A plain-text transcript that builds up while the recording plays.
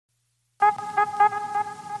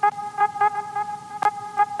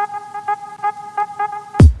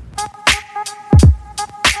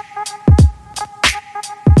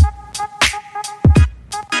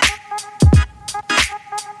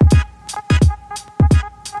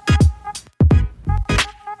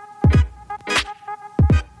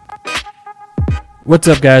What's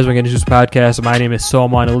up, guys? We're going to do this podcast. My name is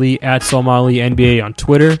Salman Ali at Salman Ali NBA on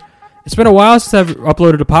Twitter. It's been a while since I've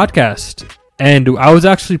uploaded a podcast, and I was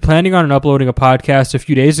actually planning on uploading a podcast a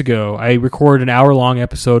few days ago. I recorded an hour-long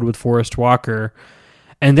episode with Forrest Walker,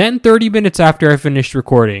 and then 30 minutes after I finished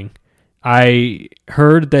recording, I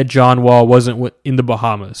heard that John Wall wasn't in the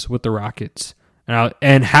Bahamas with the Rockets,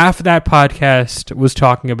 and half of that podcast was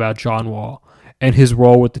talking about John Wall and his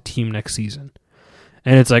role with the team next season.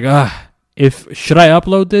 And it's like, should I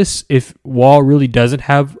upload this if Wall really doesn't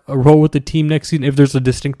have a role with the team next season? If there's a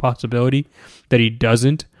distinct possibility that he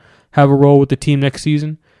doesn't have a role with the team next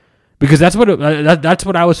season, because that's what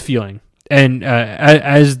I was feeling. And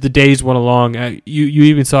as the days went along, you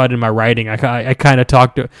even saw it in my writing. I kind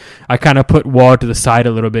of put Wall to the side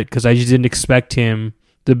a little bit because I just didn't expect him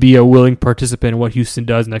to be a willing participant in what Houston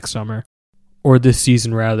does next summer, or this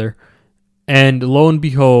season rather. And lo and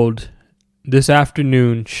behold, this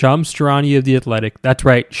afternoon, Shams Charania of The Athletic. That's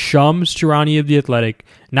right, Shams Charania of The Athletic,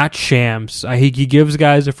 not Shams. He gives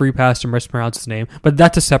guys a free pass to mispronounce his name, but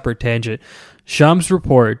that's a separate tangent. Shams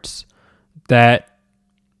reports that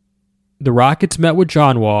the Rockets met with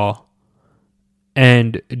John Wall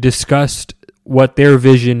and discussed what their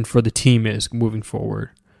vision for the team is moving forward.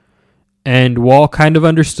 And Wall kind of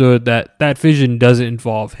understood that that vision doesn't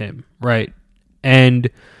involve him, right? And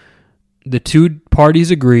the two parties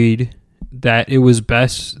agreed that it was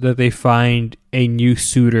best that they find a new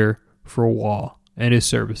suitor for Wall and his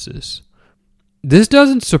services. This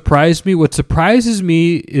doesn't surprise me. What surprises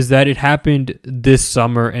me is that it happened this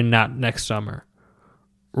summer and not next summer,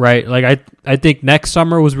 right? Like I think next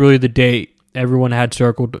summer was really the date everyone had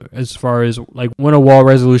circled as far as like when a Wall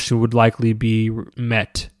resolution would likely be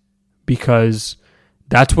met, because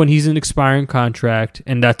that's when he's an expiring contract,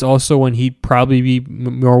 and that's also when he'd probably be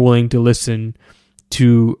more willing to listen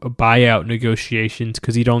to buyout negotiations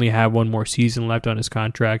because he'd only have one more season left on his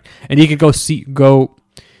contract, and he could go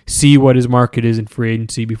see what his market is in free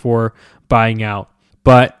agency before buying out.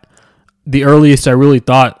 But the earliest I really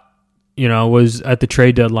thought, was at the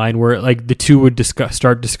trade deadline, where like the two would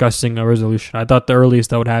start discussing a resolution. I thought the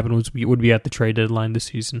earliest that would happen would be at the trade deadline this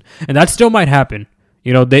season, and that still might happen.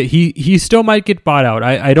 He still might get bought out.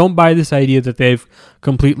 I don't buy this idea that they've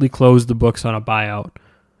completely closed the books on a buyout,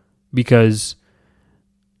 because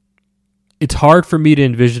it's hard for me to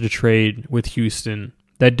envision a trade with Houston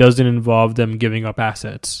that doesn't involve them giving up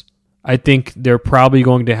assets. I think they're probably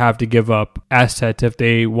going to have to give up assets if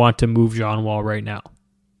they want to move John Wall right now.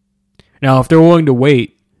 Now, if they're willing to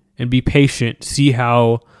wait and be patient, see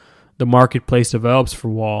how the marketplace develops for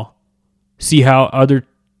Wall, see how other,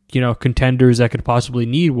 contenders that could possibly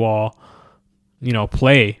need Wall,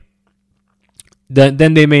 play,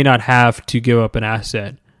 then they may not have to give up an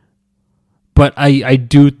asset. But I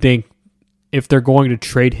do think if they're going to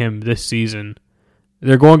trade him this season,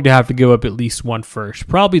 they're going to have to give up at least one first,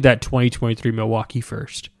 probably that 2023 Milwaukee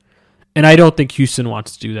first. And I don't think Houston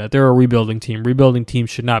wants to do that. They're a rebuilding team. Rebuilding teams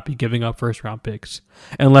should not be giving up first-round picks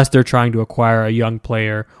unless they're trying to acquire a young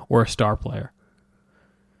player or a star player.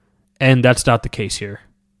 And that's not the case here.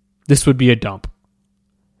 This would be a dump.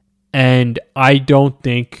 And I don't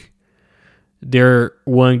think they're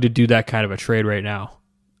willing to do that kind of a trade right now.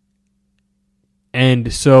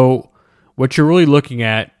 And so what you're really looking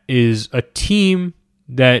at is a team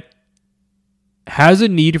that has a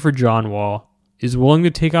need for John Wall, is willing to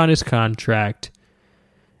take on his contract,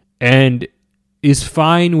 and is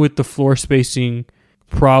fine with the floor spacing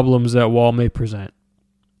problems that Wall may present.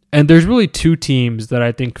 And there's really two teams that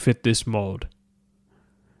I think fit this mold,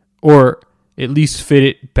 or at least fit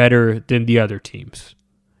it better than the other teams.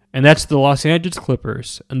 And that's the Los Angeles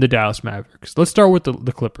Clippers and the Dallas Mavericks. Let's start with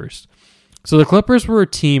the Clippers. So the Clippers were a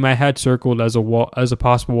team I had circled as a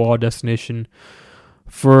possible Wall destination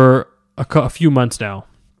for a few months now,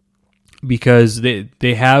 because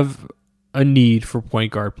they have a need for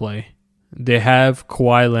point guard play. They have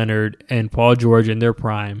Kawhi Leonard and Paul George in their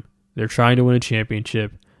prime. They're trying to win a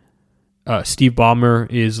championship. Steve Ballmer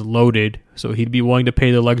is loaded, so he'd be willing to pay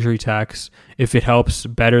the luxury tax if it helps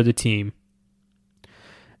better the team.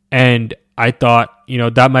 And I thought,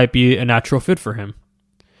 that might be a natural fit for him.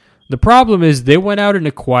 The problem is they went out and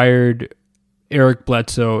acquired Eric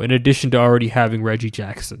Bledsoe in addition to already having Reggie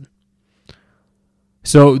Jackson.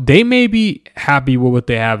 So they may be happy with what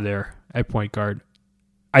they have there at point guard.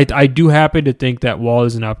 I do happen to think that Wall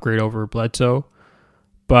is an upgrade over Bledsoe,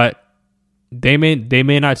 but they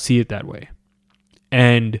may not see it that way.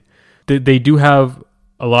 And they do have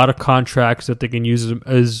a lot of contracts that they can use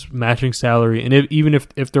as matching salary. And even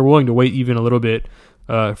if they're willing to wait even a little bit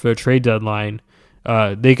for the trade deadline,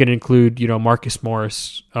 they can include Marcus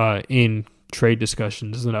Morris in trade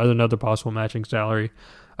discussions. Another possible matching salary.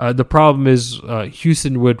 The problem is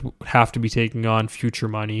Houston would have to be taking on future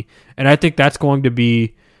money, and I think that's going to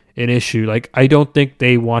be an issue. Like, I don't think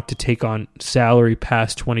they want to take on salary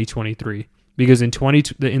past 2023 because in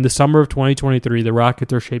the summer of 2023, the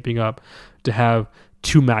Rockets are shaping up to have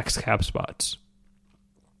 2 max cap spots.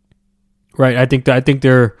 Right, I think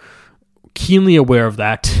they're keenly aware of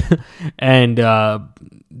that, and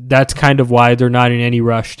that's kind of why they're not in any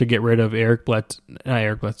rush to get rid of Eric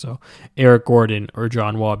Gordon or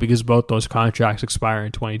John Wall, because both those contracts expire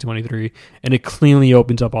in 2023, and it cleanly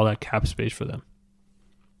opens up all that cap space for them.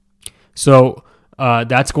 So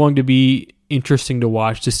that's going to be interesting to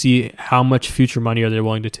watch to see how much future money are they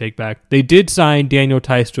willing to take back. They did sign Daniel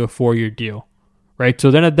Tice to a 4-year deal, right?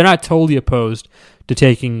 So they're not totally opposed to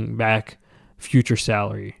taking back future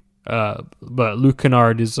salary. But Luke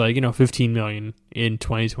Kennard is like, $15 million in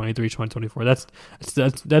 2023, 2024. That's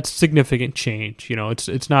significant change.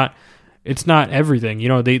 It's not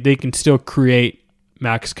everything. They can still create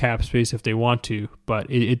max cap space if they want to, but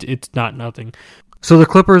it's not nothing. So the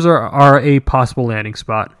Clippers are a possible landing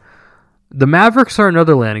spot. The Mavericks are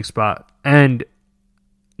another landing spot, and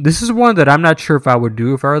this is one that I'm not sure if I would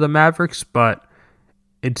do if I were the Mavericks, but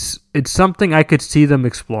it's something I could see them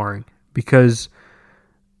exploring, because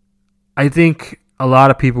I think a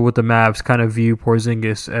lot of people with the Mavs kind of view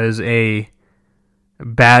Porzingis as a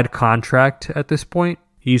bad contract at this point.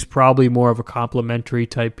 He's probably more of a complimentary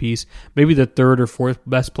type piece, maybe the 3rd or 4th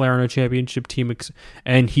best player on a championship team,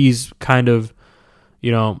 and he's kind of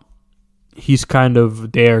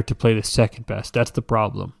there to play the 2nd best. That's the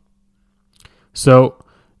problem. So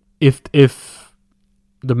if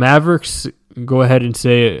the Mavericks go ahead and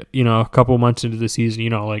say, a couple months into the season,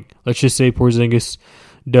 let's just say Porzingis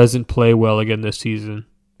doesn't play well again this season.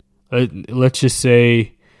 Let's just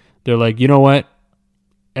say they're like, you know what?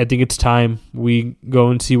 I think it's time we go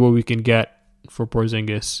and see what we can get for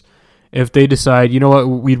Porzingis. If they decide, you know what,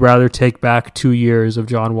 we'd rather take back 2 years of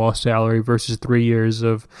John Wall's salary versus 3 years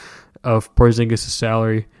of Porzingis'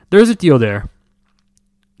 salary, there's a deal there.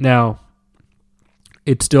 Now,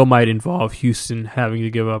 it still might involve Houston having to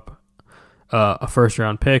give up a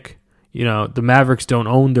first-round pick. The Mavericks don't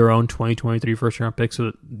own their own 2023 first-round pick,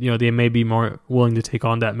 so they may be more willing to take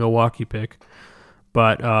on that Milwaukee pick.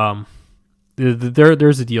 But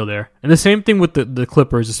there's a deal there. And the same thing with the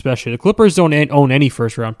Clippers, especially. The Clippers don't own any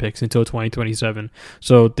first-round picks until 2027,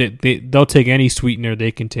 so they'll take any sweetener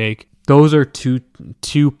they can take. Those are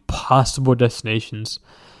two possible destinations,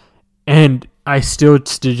 and I still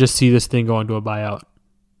just see this thing going to a buyout.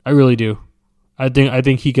 I really do. I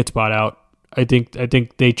think he gets bought out. I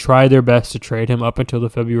think they try their best to trade him up until the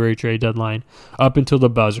February trade deadline, up until the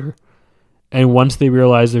buzzer. And once they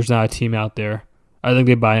realize there's not a team out there, I think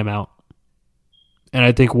they buy him out. And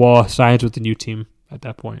I think Wall signs with the new team at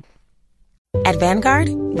that point. At Vanguard,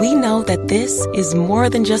 we know that this is more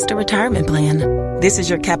than just a retirement plan. This is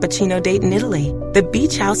your cappuccino date in Italy, the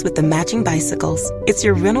beach house with the matching bicycles. It's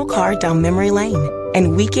your rental car down memory lane,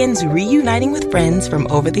 and weekends reuniting with friends from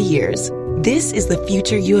over the years. This is the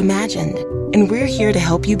future you imagined, and we're here to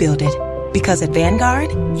help you build it. Because at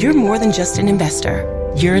Vanguard, you're more than just an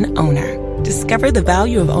investor. You're an owner. Discover the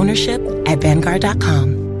value of ownership at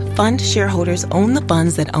Vanguard.com. Fund shareholders own the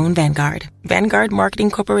funds that own Vanguard. Vanguard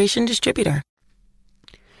Marketing Corporation Distributor.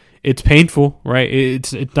 It's painful, right?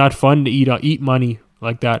 It's not fun to eat money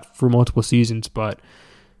like that for multiple seasons, but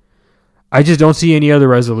I just don't see any other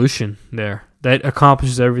resolution there that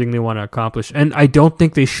accomplishes everything they want to accomplish. And I don't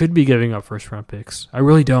think they should be giving up first-round picks. I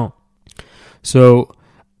really don't. So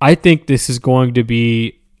I think this is going to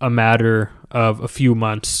be a matter of a few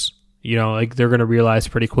months. They're going to realize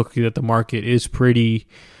pretty quickly that the market is pretty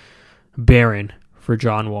barren for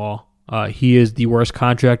John Wall. He is the worst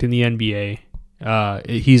contract in the NBA.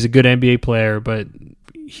 He's a good NBA player, but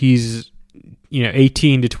he's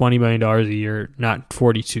 $18 to $20 million a year, not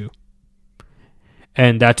 42.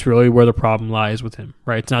 And that's really where the problem lies with him,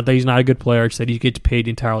 right? It's not that he's not a good player; it's that he gets paid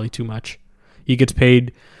entirely too much. He gets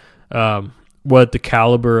paid what the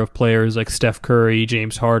caliber of players like Steph Curry,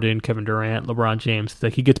 James Harden, Kevin Durant, LeBron James.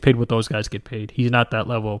 Like, he gets paid what those guys get paid. He's not that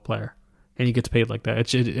level of player, and he gets paid like that.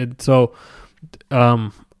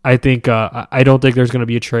 I think I don't think there's going to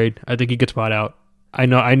be a trade. I think he gets bought out. I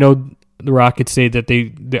know the Rockets say that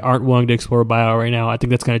they aren't willing to explore a buyout right now. I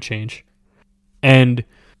think that's going to change, and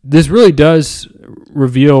this really does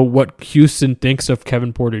reveal what Houston thinks of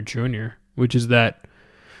Kevin Porter Jr., which is that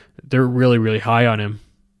they're really, really high on him.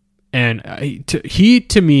 And he,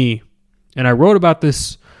 to me, and I wrote about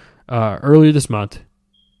this earlier this month,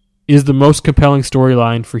 is the most compelling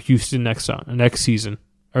storyline for Houston next season,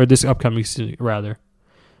 or this upcoming season, rather.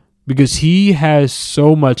 because he has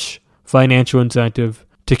so much financial incentive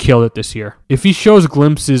to kill it this year. If he shows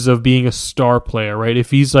glimpses of being a star player, right?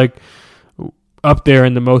 If he's like up there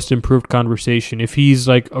in the most improved conversation, if he's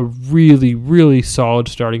like a really, really solid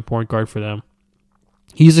starting point guard for them,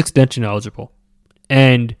 he's extension eligible.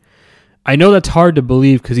 And I know that's hard to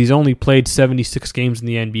believe because he's only played 76 games in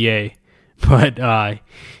the NBA, but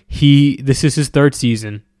this is his third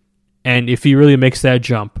season, and if he really makes that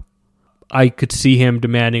jump, I could see him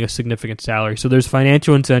demanding a significant salary. So there's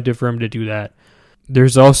financial incentive for him to do that.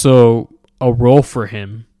 There's also a role for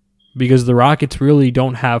him because the Rockets really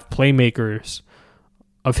don't have playmakers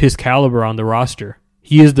of his caliber on the roster.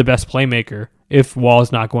 He is the best playmaker if Wall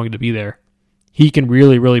is not going to be there. He can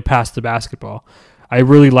really, really pass the basketball. I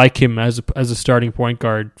really like him as a starting point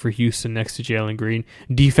guard for Houston next to Jalen Green.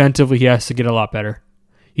 Defensively, he has to get a lot better.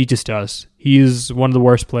 He just does. He is one of the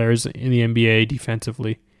worst players in the NBA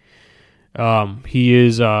defensively. He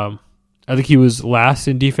is, I think he was last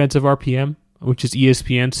in defensive RPM, which is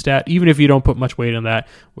ESPN stat. Even if you don't put much weight on that,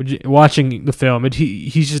 watching the film,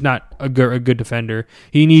 he's just not a good defender.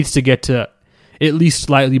 He needs to get to at least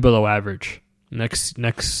slightly below average next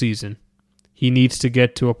season. He needs to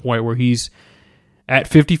get to a point where he's at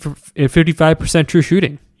 55% true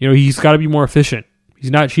shooting. He's got to be more efficient. He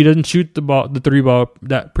doesn't shoot the three ball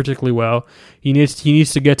that particularly well. He needs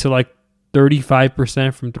to get to like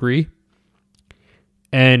 35% from three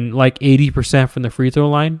and like 80% from the free throw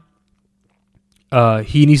line.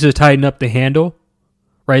 He needs to tighten up the handle,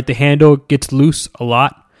 right? The handle gets loose a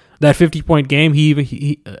lot. That 50-point game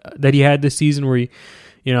that he had this season where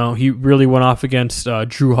he really went off against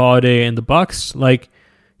Drew Holiday and the Bucks. Like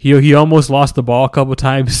he almost lost the ball a couple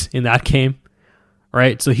times in that game,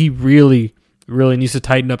 right? So he really, really needs to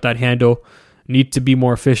tighten up that handle. Needs to be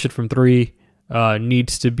more efficient from three.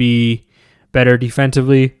 Needs to be better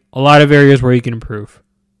defensively. A lot of areas where he can improve.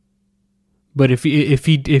 But if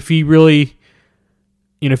he really,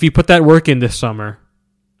 if he put that work in this summer,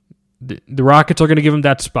 the Rockets are going to give him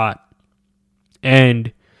that spot.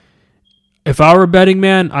 And if I were a betting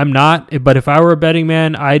man, I'm not, but if I were a betting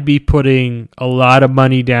man, I'd be putting a lot of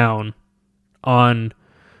money down on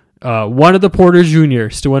one of the Porter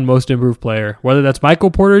Jr.'s to win Most Improved Player, whether that's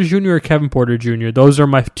Michael Porter Jr. or Kevin Porter Jr. Those are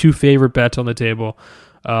my two favorite bets on the table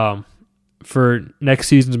for next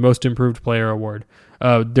season's Most Improved Player award.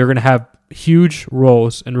 They're going to have huge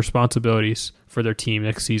roles and responsibilities for their team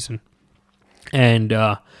next season. And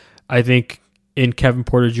I think in Kevin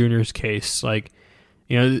Porter Jr.'s case,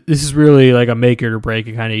 this is really like a make it or break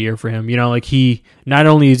it kind of year for him. He not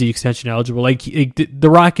only is he extension eligible, the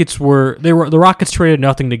Rockets traded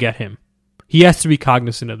nothing to get him. He has to be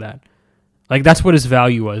cognizant of that. That's what his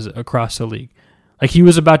value was across the league. He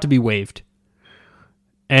was about to be waived.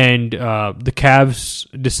 And the Cavs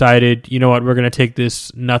decided, you know what, we're going to take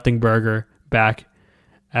this nothing burger back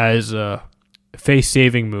as a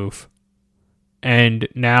face-saving move. And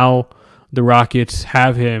now the Rockets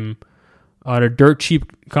have him on a dirt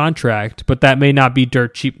cheap contract, but that may not be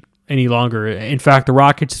dirt cheap any longer. In fact, the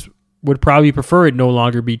Rockets would probably prefer it no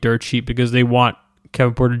longer be dirt cheap because they want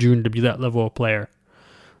Kevin Porter Jr. to be that level of player.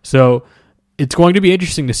 So it's going to be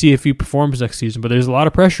interesting to see if he performs next season, but there's a lot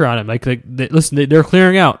of pressure on him. Listen, they're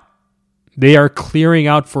clearing out. They are clearing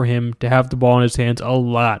out for him to have the ball in his hands a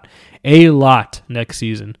lot next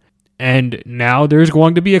season. And now there's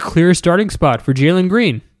going to be a clear starting spot for Jalen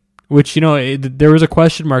Green, which, there was a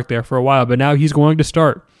question mark there for a while, but now he's going to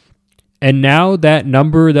start. And now that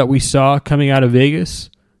number that we saw coming out of Vegas,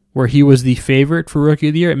 where he was the favorite for Rookie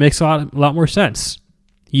of the Year, it makes a lot more sense.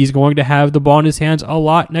 He's going to have the ball in his hands a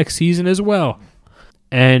lot next season as well.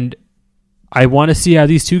 And I want to see how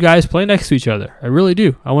these two guys play next to each other. I really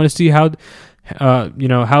do. I want to see how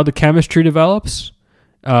the chemistry develops.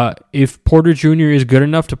 If Porter Jr. is good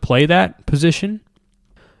enough to play that position,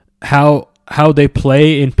 how they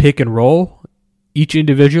play in pick and roll each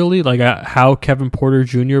individually, how Kevin Porter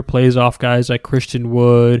Jr. plays off guys like Christian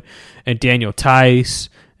Wood and Daniel Tice,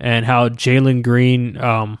 and how Jalen Green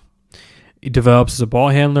develops as a ball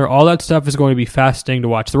handler. All that stuff is going to be fascinating to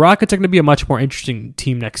watch. The Rockets are going to be a much more interesting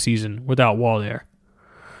team next season without Wall there.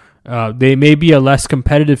 They may be a less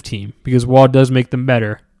competitive team because Wall does make them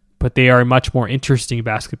better, but they are a much more interesting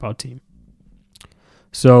basketball team.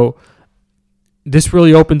 So this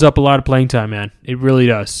really opens up a lot of playing time, man. It really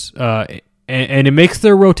does. And it makes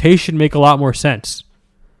their rotation make a lot more sense.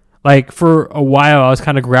 For a while, I was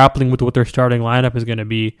kind of grappling with what their starting lineup is going to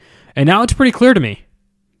be. And now it's pretty clear to me.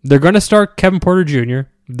 They're going to start Kevin Porter Jr.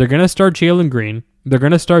 They're going to start Jalen Green. They're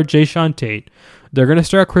going to start Jayshawn Tate. They're going to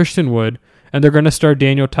start Christian Wood. And they're going to start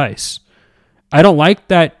Daniel Tice. I don't like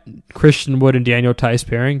that Christian Wood and Daniel Tice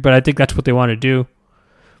pairing, but I think that's what they want to do.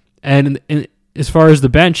 And as far as the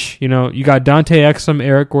bench, you got Dante Exum,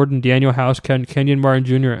 Eric Gordon, Daniel House, Kenyon Martin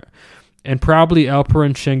Jr., and probably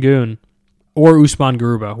Alperen Şengün or Usman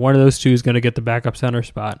Garuba. One of those two is going to get the backup center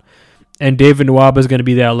spot. And David Nwaba is going to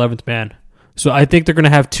be that 11th man. So I think they're going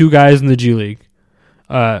to have two guys in the G League.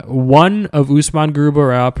 One of Usman Garuba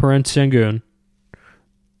or Alperen Şengün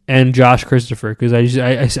and Josh Christopher, because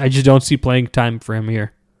I just don't see playing time for him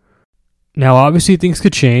here. Now, obviously, things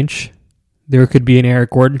could change. There could be an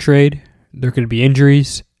Eric Gordon trade. There could be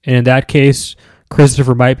injuries. And in that case,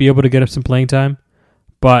 Christopher might be able to get up some playing time.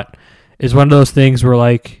 But it's one of those things where,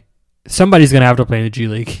 like, somebody's going to have to play in the G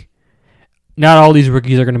League. Not all these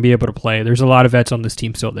rookies are going to be able to play. There's a lot of vets on this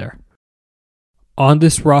team still there. On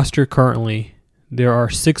this roster currently, there are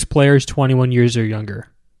 6 players 21 years or younger.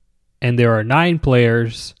 And there are 9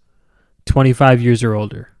 players 25 years or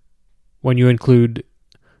older, when you include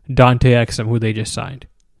Dante Exum, who they just signed.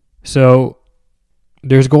 So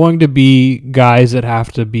there's going to be guys that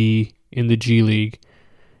have to be in the G League,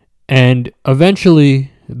 and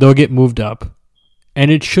eventually they'll get moved up.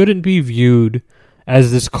 And it shouldn't be viewed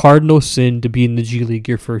as this cardinal sin to be in the G League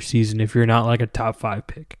your first season if you're not like a top 5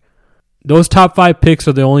 pick. Those top 5 picks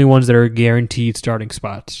are the only ones that are guaranteed starting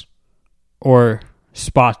spots, or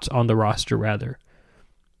spots on the roster rather.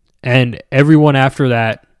 And everyone after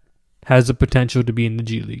that has the potential to be in the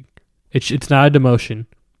G League. It's not a demotion.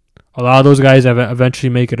 A lot of those guys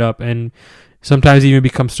eventually make it up and sometimes even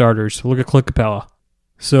become starters. Look at Clint Capella.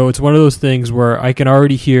 So it's one of those things where I can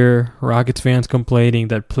already hear Rockets fans complaining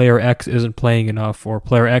that player X isn't playing enough or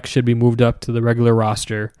player X should be moved up to the regular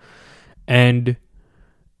roster. And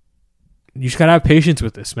you just got to have patience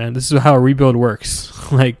with this, man. This is how a rebuild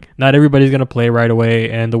works. Like, not everybody's going to play right away,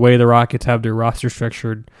 and the way the Rockets have their roster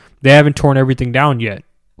structured, they haven't torn everything down yet,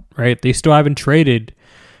 right? They still haven't traded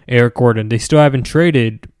Eric Gordon. They still haven't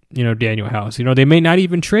traded, Daniel House. They may not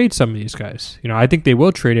even trade some of these guys. I think they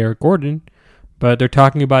will trade Eric Gordon, but they're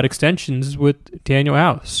talking about extensions with Daniel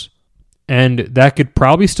House. And that could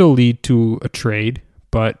probably still lead to a trade,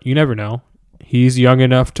 but you never know. He's young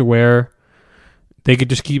enough to where they could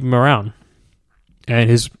just keep him around. And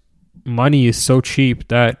his money is so cheap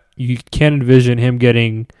that you can't envision him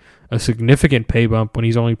getting a significant pay bump when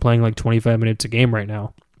he's only playing like 25 minutes a game right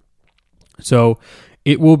now. So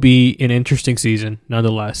it will be an interesting season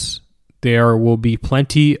nonetheless. There will be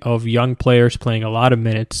plenty of young players playing a lot of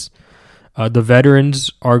minutes. The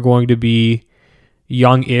veterans are going to be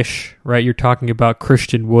young-ish, right? You're talking about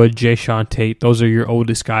Christian Wood, Jae'Sean Tate. Those are your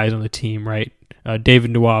oldest guys on the team, right?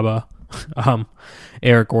 David Nwaba,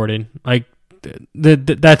 Eric Gordon. Like,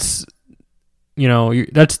 that's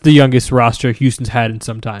that's the youngest roster Houston's had in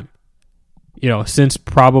some time. Since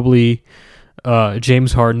probably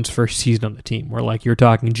James Harden's first season on the team, where like you're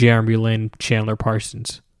talking Jeremy Lin, Chandler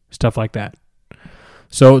Parsons, stuff like that.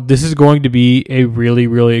 So this is going to be a really,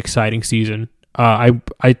 really exciting season.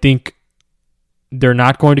 I think they're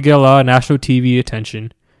not going to get a lot of national TV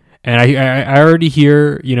attention, and I already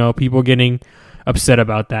hear people getting upset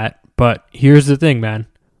about that. But here's the thing, man.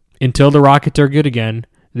 Until the Rockets are good again,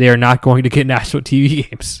 they are not going to get national TV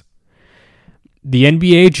games. The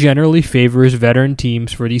NBA generally favors veteran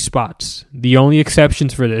teams for these spots. The only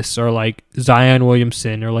exceptions for this are like Zion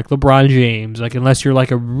Williamson or like LeBron James. Like, unless you're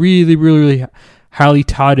like a really, really, really highly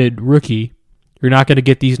touted rookie, you're not going to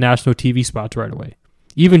get these national TV spots right away.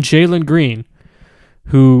 Even Jalen Green,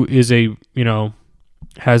 who is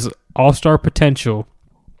has all-star potential,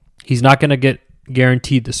 he's not going to get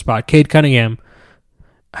guaranteed the spot. Cade Cunningham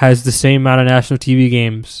has the same amount of national TV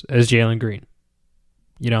games as Jalen Green.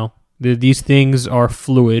 These things are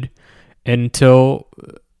fluid until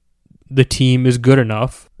the team is good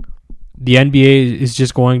enough. The NBA is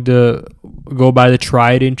just going to go by the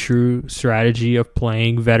tried and true strategy of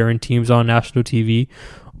playing veteran teams on national TV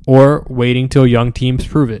or waiting till young teams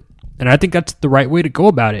prove it. And I think that's the right way to go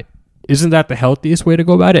about it. Isn't that the healthiest way to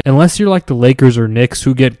go about it? Unless you're like the Lakers or Knicks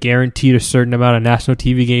who get guaranteed a certain amount of national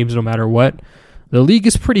TV games no matter what, the league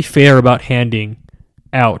is pretty fair about handing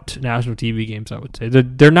out national TV games, I would say.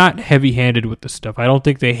 They're not heavy-handed with this stuff. I don't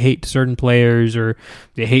think they hate certain players or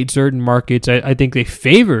they hate certain markets. I think they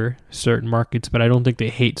favor certain markets, but I don't think they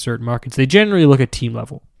hate certain markets. They generally look at team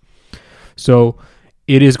level. So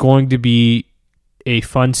it is going to be a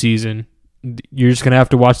fun season. You're just going to have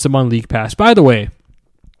to watch them on League Pass. By the way,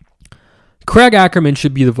 Craig Ackerman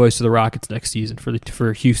should be the voice of the Rockets next season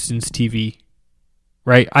for Houston's TV.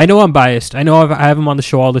 Right? I know I'm biased. I know I have him on the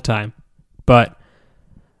show all the time. But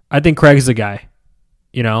I think Craig's the guy.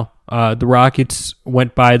 The Rockets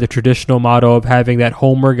went by the traditional motto of having that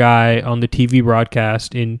homer guy on the TV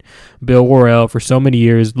broadcast in Bill Worrell for so many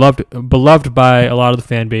years, beloved by a lot of the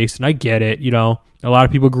fan base, and I get it. You know, a lot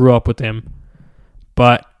of people grew up with him,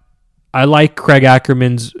 but I like Craig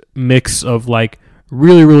Ackerman's mix of like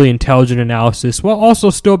really, really intelligent analysis while also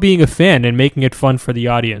still being a fan and making it fun for the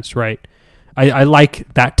audience, right? I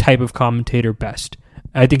like that type of commentator best.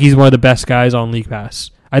 I think he's one of the best guys on League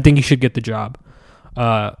Pass. I think he should get the job.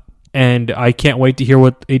 And I can't wait to hear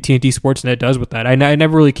what AT&T Sportsnet does with that. I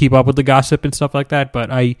never really keep up with the gossip and stuff like that,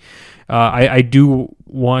 but I do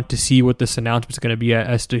want to see what this announcement is going to be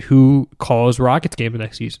as to who calls Rockets games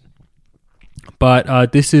next season.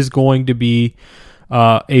 But this is going to be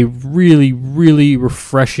a really, really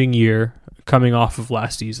refreshing year coming off of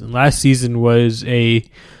last season. Last season was a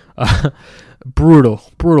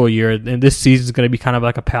brutal year, and this season is going to be kind of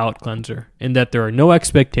like a palate cleanser in that there are no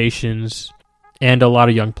expectations and a lot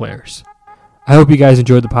of young players. I hope you guys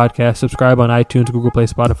enjoyed the podcast. Subscribe on iTunes, Google Play,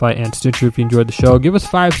 Spotify, and Stitcher if you enjoyed the show. Give us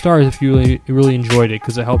 5 stars if you really enjoyed it,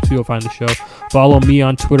 because it helps people find the show. Follow me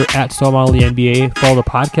on Twitter at SomalNBA. Follow the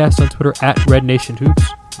podcast on Twitter at Red Nation Hoops.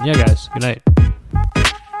 Yeah, guys. Good night.